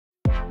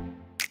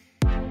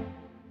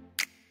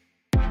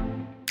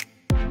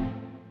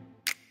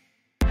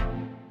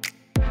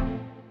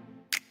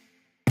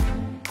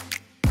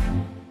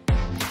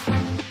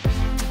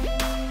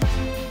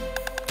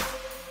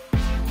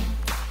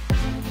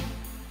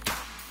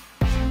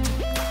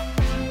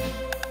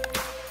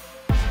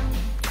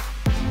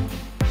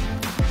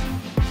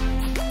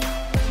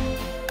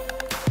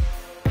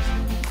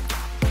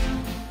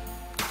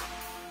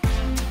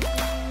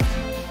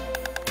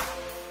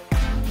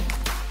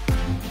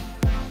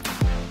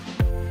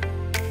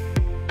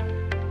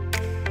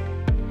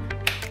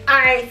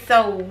Alright,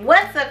 so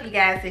what's up, you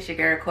guys? It's your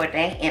girl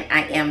Courtenay, and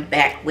I am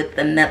back with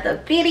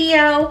another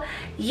video.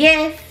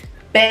 Yes,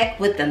 back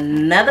with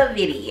another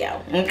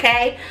video.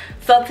 Okay,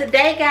 so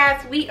today,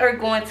 guys, we are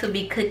going to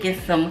be cooking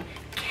some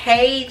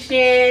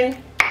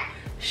Cajun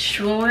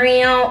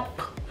shrimp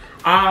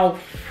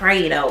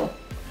Alfredo.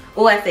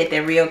 Oh, I said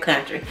that real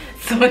country.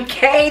 Some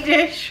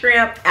Cajun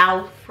shrimp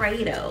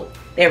Alfredo.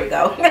 There we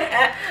go.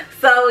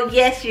 So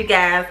yes, you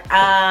guys,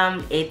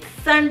 it's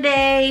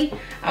Sunday.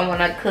 I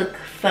want to cook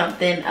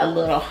something a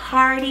little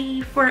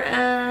hearty for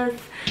us,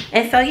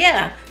 and so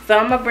yeah, so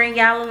I'm gonna bring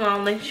y'all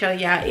along and show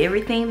y'all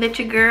everything that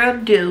your girl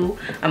do.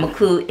 I'm gonna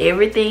include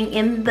everything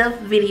in the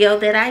video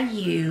that I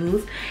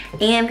use,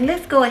 and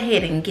let's go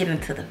ahead and get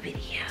into the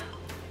video,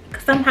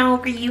 because I'm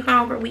hungry, you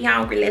hungry, we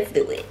hungry. Let's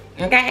do it.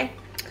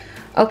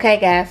 Okay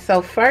guys,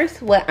 so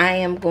first what I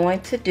am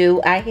going to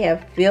do, I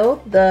have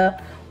filled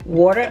the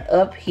water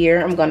up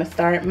here. I'm going to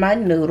start my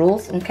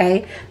noodles.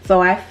 Okay,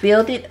 so I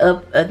filled it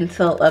up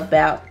until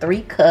about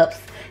 3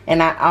 cups,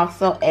 and I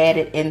also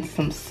added in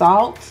some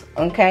salt.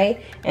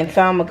 Okay, and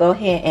so I'm gonna go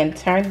ahead and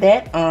turn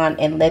that on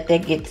and let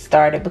that get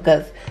started,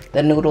 because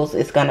the noodles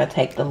is gonna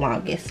take the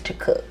longest to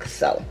cook.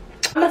 So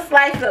I'm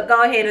gonna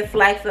go ahead and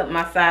slice up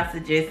my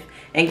sausages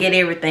and get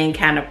everything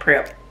kind of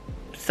prepped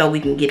so we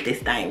can get this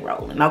thing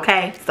rolling.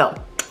 Okay, so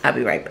I'll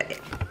be right back.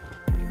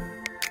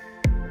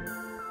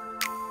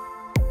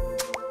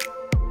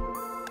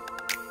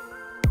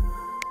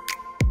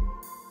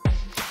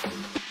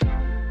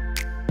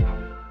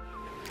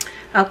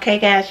 Okay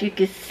guys, you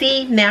can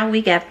see now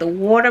we got the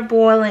water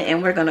boiling,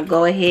 and we're gonna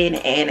go ahead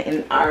and add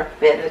in our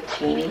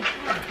fettuccine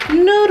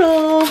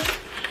noodles.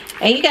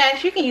 And you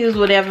guys, you can use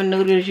whatever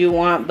noodles you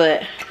want,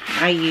 but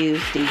I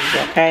use these.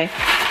 Okay,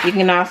 you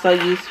can also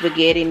use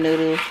spaghetti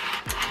noodles.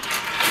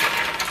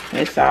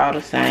 It's all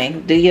the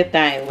same. Do your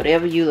thing,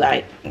 whatever you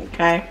like.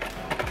 Okay,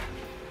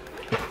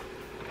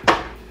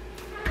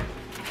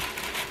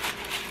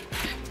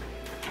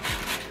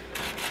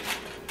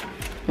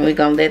 we're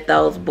gonna let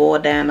those boil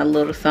down a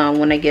little some.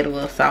 When they get a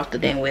little softer,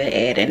 then we'll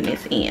add in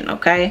this in.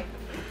 Okay,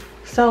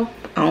 so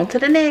on to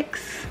the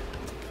next.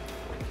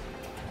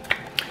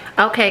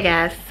 Okay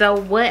guys, so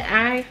what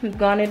I'm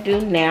gonna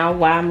do now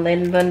while I'm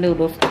letting the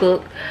noodles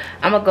cook,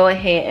 I'm gonna go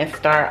ahead and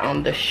start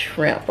on the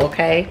shrimp.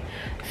 Okay,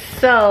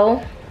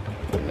 so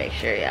make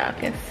sure y'all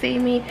can see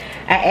me.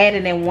 I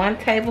added in 1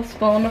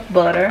 tablespoon of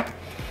butter.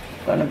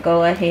 I'm gonna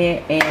go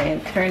ahead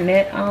and turn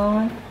that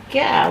on.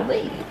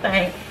 Golly,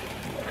 thanks.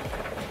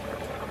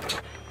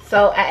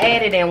 So I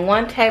added in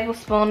 1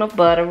 tablespoon of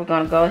butter. We're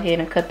gonna go ahead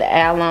and cut the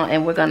oil on,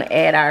 and we're gonna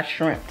add our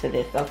shrimp to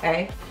this.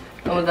 Okay,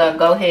 and we're gonna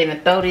go ahead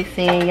and throw this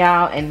in,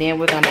 y'all, and then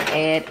we're gonna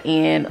add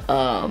in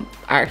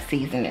our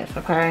seasonings.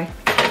 Okay,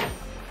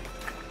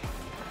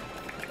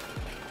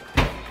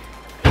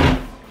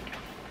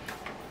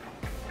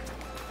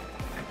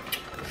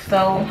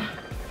 so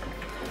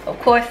of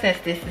course, since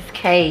this is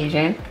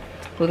Cajun,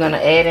 we're gonna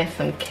add in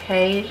some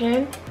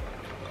Cajun.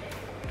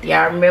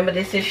 Y'all remember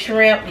this is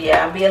shrimp.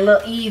 Yeah, I'll be a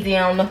little easy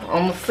on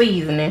the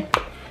seasoning,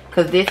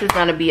 because this is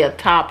gonna be a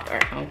topper.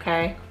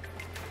 Okay,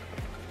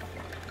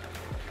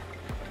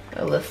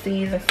 a little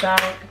seasoned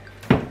salt,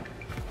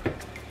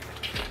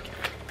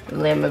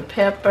 lemon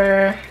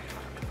pepper,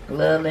 a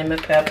little lemon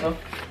pepper.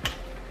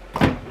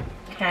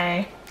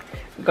 Okay,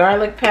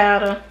 garlic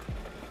powder.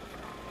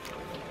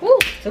 Woo,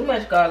 too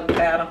much garlic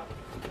powder.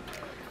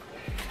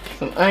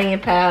 Some onion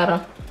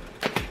powder.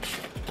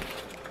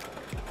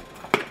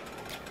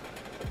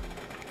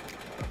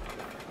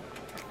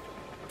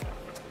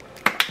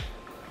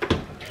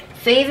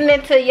 Season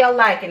it to your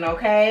liking.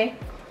 Okay,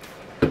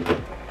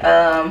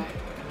 and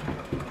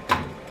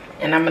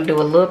I'm gonna do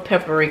a little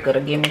paprika to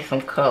give me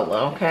some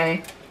color.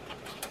 Okay,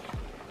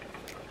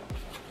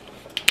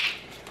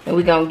 and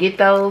we're gonna get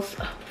those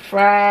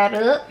fried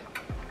up,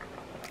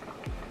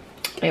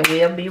 and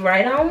we'll be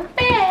right on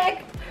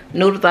back.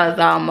 Noodles are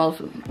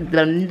almost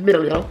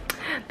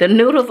the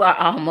noodles are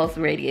almost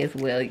ready as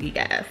well, you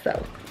guys,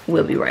 so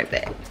we'll be right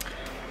back.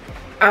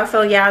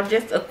 Also, y'all,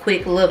 just a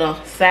quick little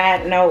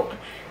side note.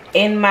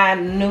 In my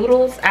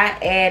noodles, I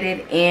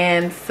added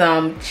in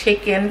some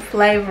chicken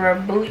flavor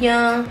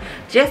bouillon,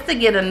 just to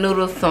get a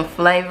noodle some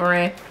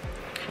flavoring.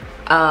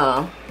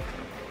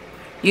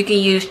 You can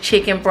use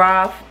chicken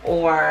broth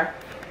or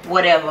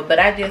whatever, but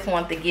I just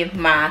want to give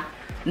my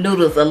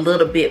noodles a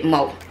little bit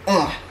more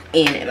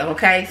in it.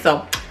 Okay,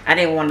 so I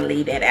didn't want to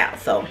leave that out.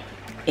 So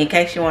in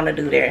case you want to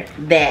do there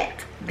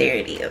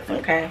it is.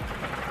 Okay,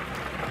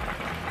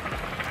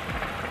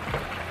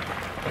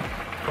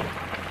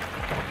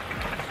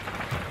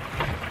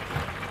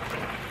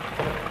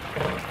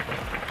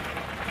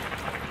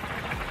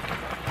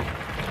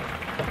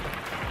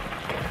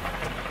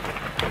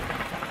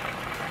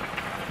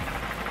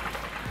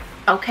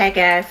 okay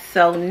guys,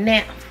 so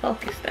now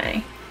focus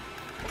thing.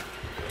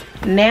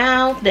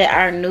 Now that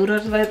our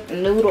noodles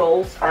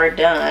are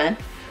done,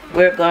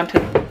 we're going to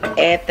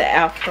add the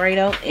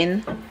Alfredo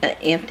in an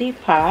empty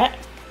pot.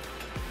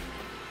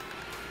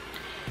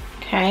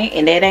 Okay,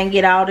 and that ain't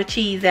get all the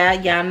cheese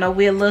out. Y'all know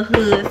we're a little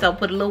hood, so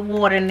put a little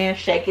water in there,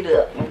 shake it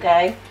up,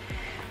 okay?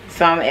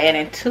 So I'm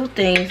adding 2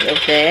 things of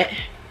that.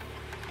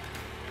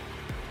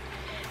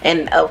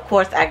 And of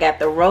course I got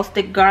the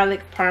roasted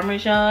garlic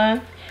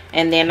parmesan,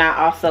 and then I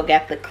also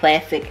got the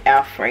classic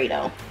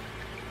Alfredo.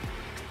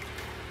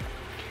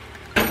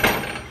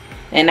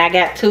 And I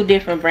got 2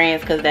 different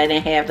brands because they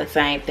didn't have the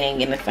same thing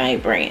in the same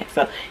brand.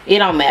 So it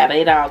don't matter.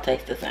 It all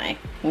tastes the same.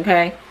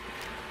 Okay.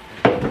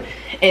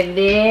 And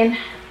then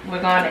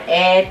we're going to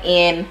add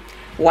in,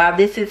 while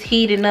this is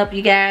heating up,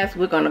 you guys,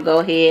 we're going to go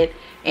ahead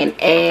and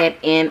add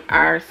in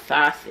our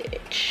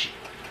sausage.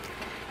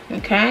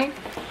 Okay.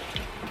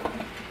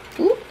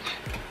 Ooh.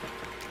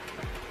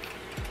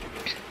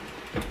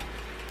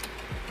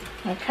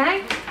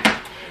 Okay.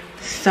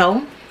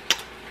 So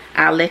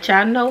I'll let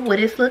y'all know what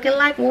it's looking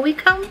like when we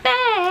come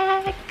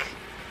back.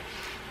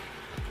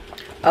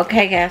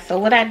 Okay guys, so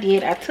what I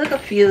did, I took a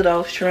few of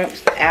those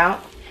shrimps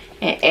out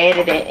and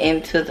added it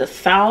into the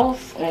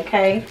sauce.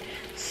 Okay,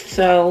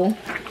 so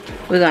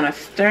we're gonna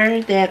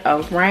stir that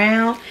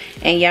around,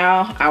 and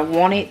y'all, I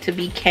want it to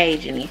be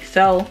Cajun-y,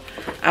 so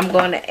I'm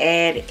going to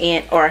add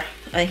in, or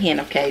a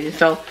hint of Cajun,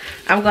 so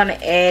I'm going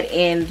to add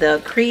in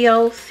the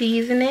Creole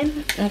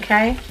seasoning.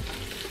 Okay,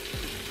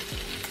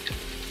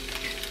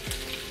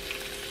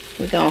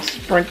 we're gonna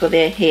sprinkle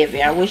that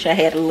heavy. I wish I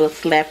had a little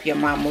slap your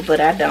mama,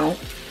 but I don't.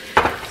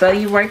 So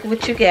you work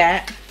what you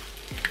got.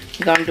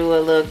 You're gonna do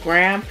a little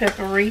ground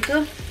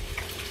paprika.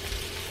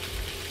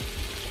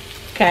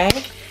 Okay,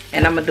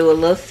 and I'm gonna do a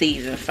little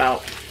seasoned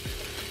salt.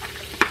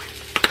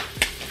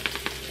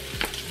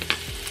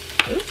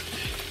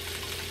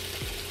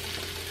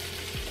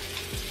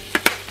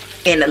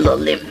 And a little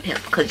lemon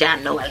pepper, because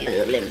y'all know I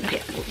love lemon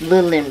pepper.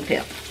 Little lemon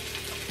pepper.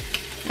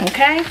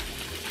 Okay.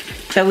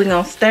 So we're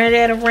going to stir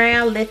that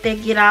around, let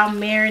that get all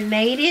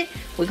marinated.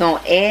 We're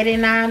going to add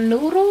in our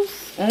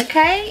noodles,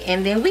 okay?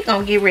 And then we're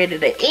going to get ready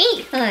to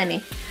eat,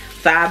 honey.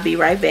 So I'll be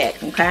right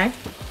back, okay?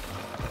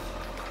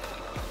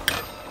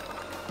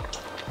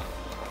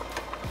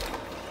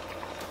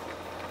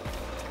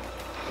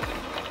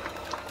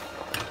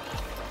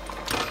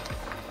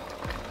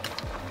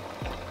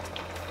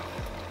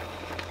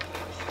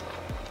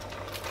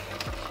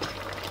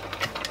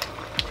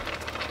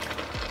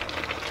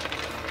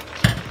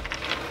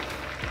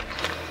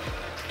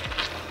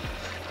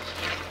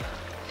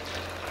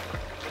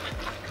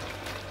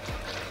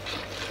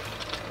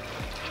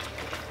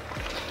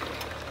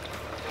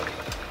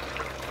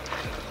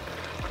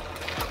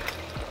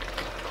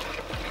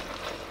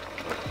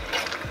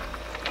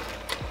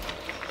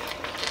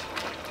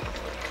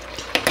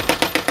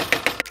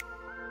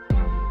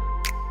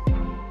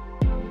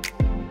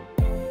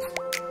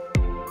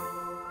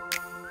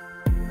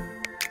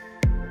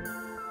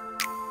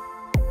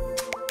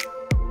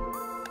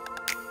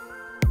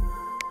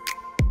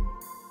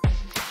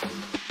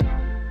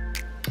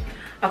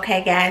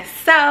 Okay guys,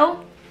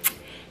 so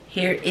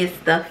here is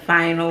the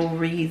final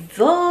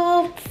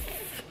results.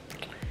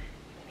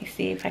 Let me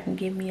see if I can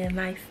give me a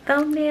nice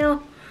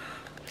thumbnail.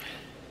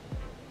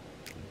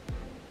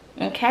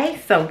 Okay,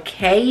 so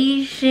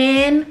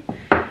Cajun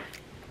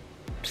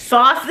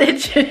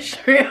sausage and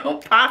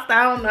shrimp pasta.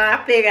 I don't know,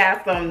 I figured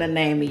out something to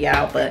name it,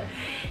 y'all, but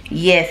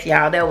yes,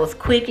 y'all, that was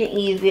quick and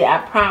easy. I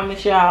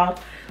promise y'all,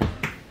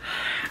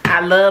 I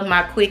love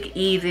my quick,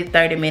 easy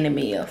 30-minute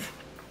meals.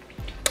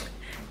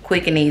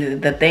 Quick and easy.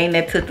 The thing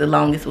that took the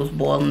longest was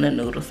boiling the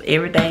noodles.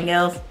 Everything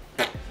else,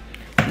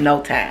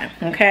 no time.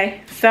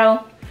 Okay,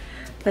 so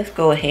let's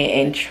go ahead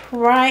and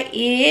try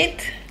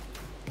it.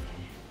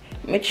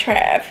 Let me try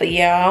it for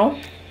y'all,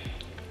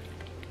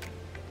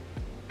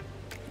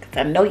 because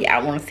I know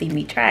y'all want to see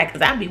me try it,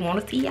 because I be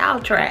want to see y'all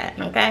try it.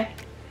 Okay,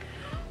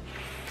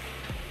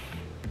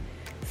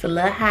 it's a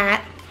little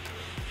hot.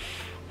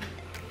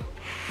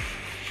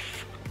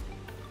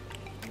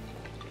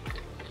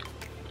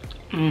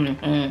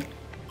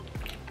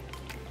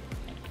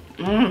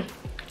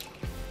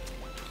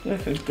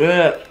 This is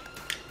good.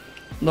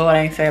 Lord, I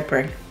ain't said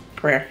a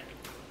prayer.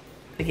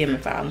 Forgive me,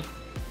 Father.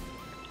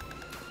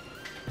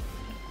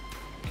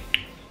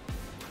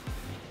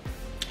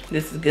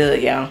 This is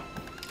good, y'all.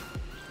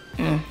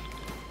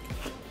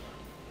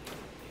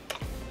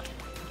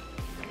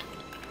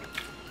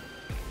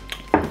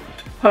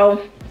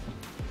 So,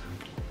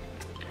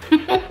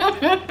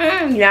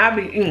 y'all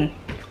be eating.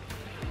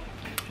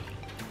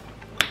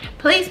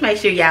 Please make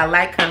sure y'all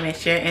like, comment,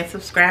 share, and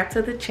subscribe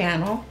to the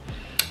channel.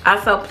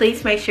 Also,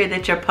 please make sure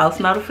that your post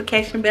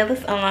notification bell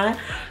is on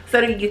so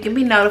that you can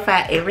be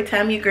notified every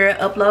time your girl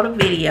upload a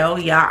video.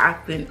 Y'all,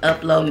 I've been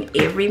uploading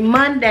every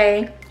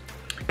Monday.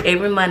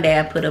 Every Monday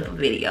I put up a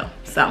video.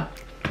 So,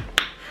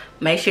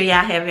 make sure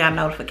y'all have y'all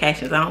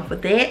notifications on for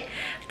that.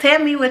 Tell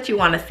me what you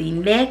want to see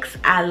next.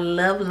 I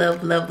love,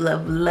 love, love,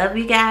 love, love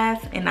you guys.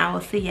 And I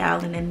will see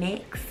y'all in the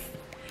next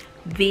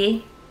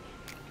video.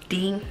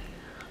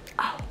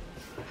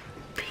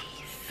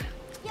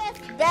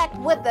 Back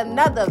with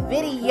another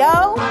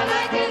video.